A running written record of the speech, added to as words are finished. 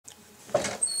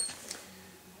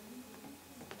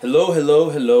Hello,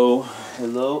 hello, hello,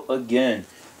 hello again.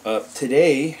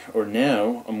 Today, or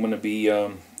now, I'm going to be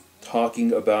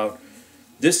talking about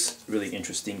this really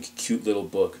interesting, cute little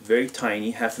book. Very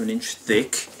tiny, half an inch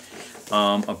thick.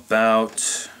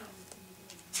 About...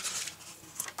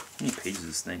 How many pages is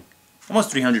this thing? Almost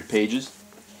 300 pages.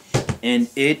 And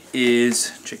it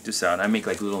is... Check this out. I make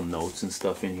like little notes and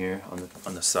stuff in here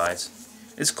on the sides.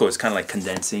 It's cool. It's kind of like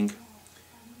condensing.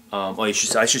 I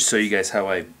should show you guys how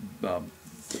I...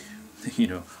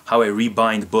 how I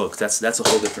rebind books. That's a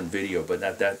whole different video, but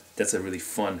that's a really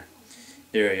fun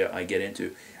area I get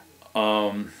into.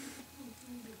 The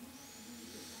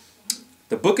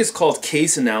book is called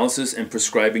Case Analysis and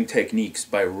Prescribing Techniques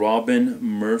by Robin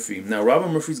Murphy. Now,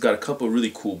 Robin Murphy's got a couple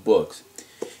really cool books,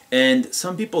 and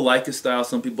some people like his style,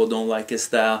 some people don't like his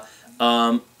style.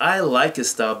 I like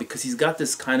his style because he's got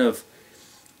this kind of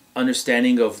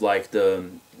understanding of like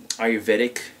the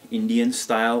Ayurvedic Indian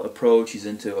style approach. He's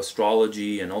into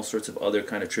astrology and all sorts of other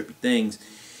kind of trippy things,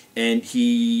 and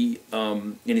he's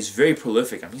very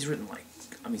prolific. I mean, he's written like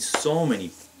so many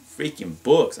freaking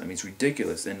books. I mean, it's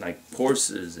ridiculous, and like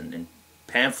courses and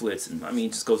pamphlets, and I mean,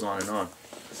 it just goes on and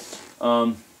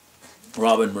on.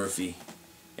 Robin Murphy.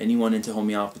 Anyone into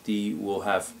homeopathy will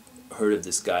have heard of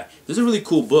this guy. This is a really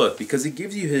cool book because it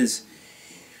gives you his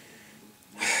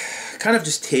kind of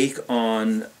just take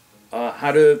on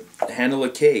how to handle a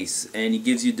case, and he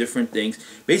gives you different things.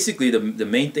 Basically, the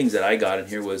main things that I got in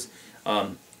here was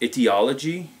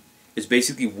etiology is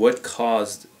basically what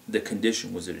caused the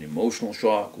condition. Was it an emotional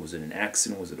shock? Was it an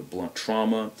accident? Was it a blunt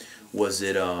trauma? Was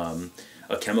it a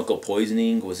chemical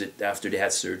poisoning? Was it after they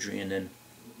had surgery and then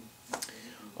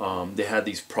they had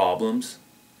these problems?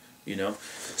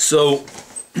 So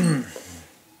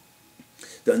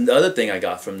the other thing I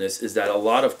got from this is that a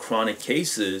lot of chronic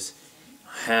cases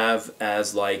have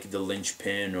as like the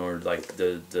linchpin or like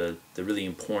the really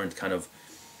important kind of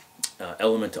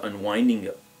element to unwinding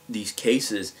these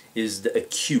cases is the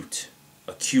acute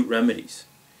remedies.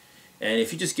 And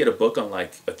if you just get a book on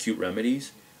like acute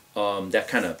remedies, that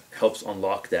kind of helps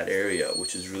unlock that area,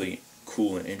 which is really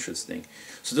cool and interesting.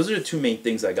 So those are the two main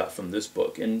things I got from this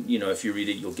book. And if you read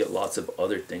it, you'll get lots of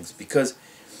other things because,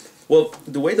 well,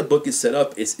 the way the book is set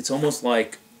up is it's almost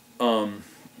like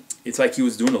it's like he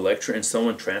was doing a lecture and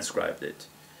someone transcribed it.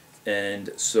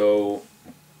 And so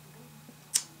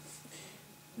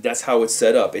that's how it's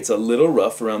set up. It's a little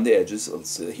rough around the edges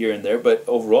here and there, but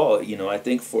overall, I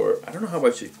think I don't know how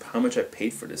much I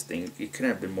paid for this thing. It couldn't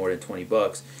have been more than 20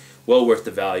 bucks. Well worth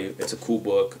the value. It's a cool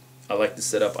book. I like the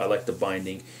setup. I like the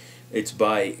binding. It's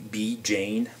by B.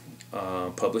 Jain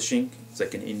Publishing. It's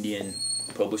like an Indian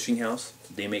publishing house.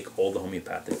 They make all the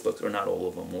homeopathic books, or not all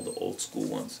of them, all the old school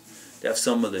ones. They have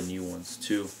some of the new ones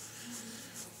too.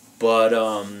 But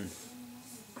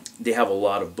they have a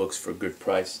lot of books for a good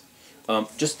price.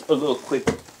 Just a little quick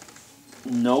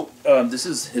note. This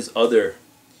is his other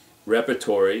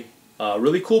Repertory.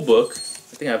 Really cool book.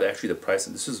 I think I have actually the price.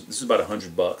 This is about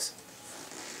 $100.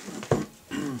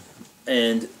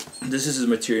 And this is his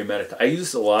Materia Medica. I use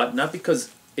this a lot, not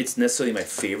because it's necessarily my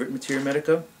favorite Materia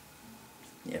Medica.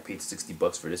 Yeah, I paid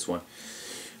 $60 for this one.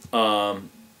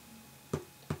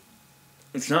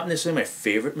 It's not necessarily my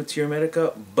favorite Materia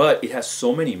Medica, but it has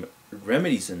so many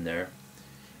remedies in there.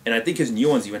 And I think his new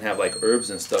ones even have like herbs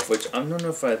and stuff, which I don't know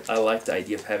if I like the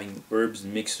idea of having herbs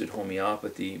mixed with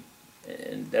homeopathy.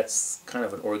 And that's kind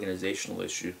of an organizational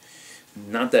issue.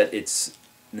 Not that it's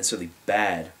necessarily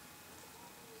bad.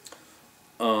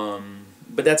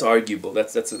 But that's arguable.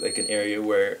 That's like an area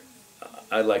where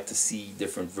I'd like to see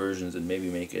different versions and maybe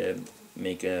make an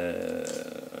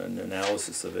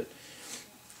analysis of it.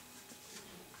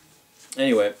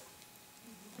 Anyway,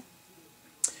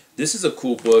 this is a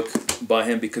cool book by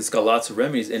him because it's got lots of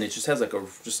remedies and it just has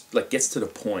like gets to the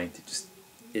point.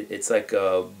 It's like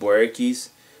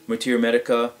Boericke's Materia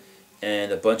Medica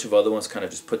and a bunch of other ones kind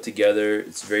of just put together.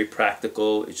 It's very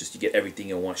practical. It's just you get everything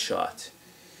in one shot.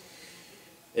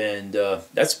 And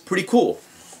that's pretty cool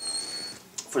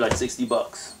for like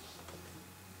 $60.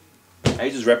 I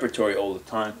use Repertory all the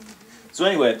time. So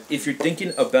anyway, if you're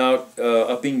thinking about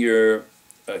upping your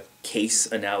case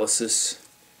analysis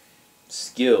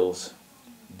skills,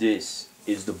 this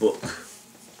is the book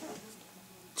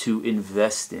to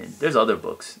invest in. There's other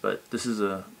books, but this is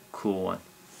a cool one.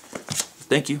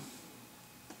 Thank you.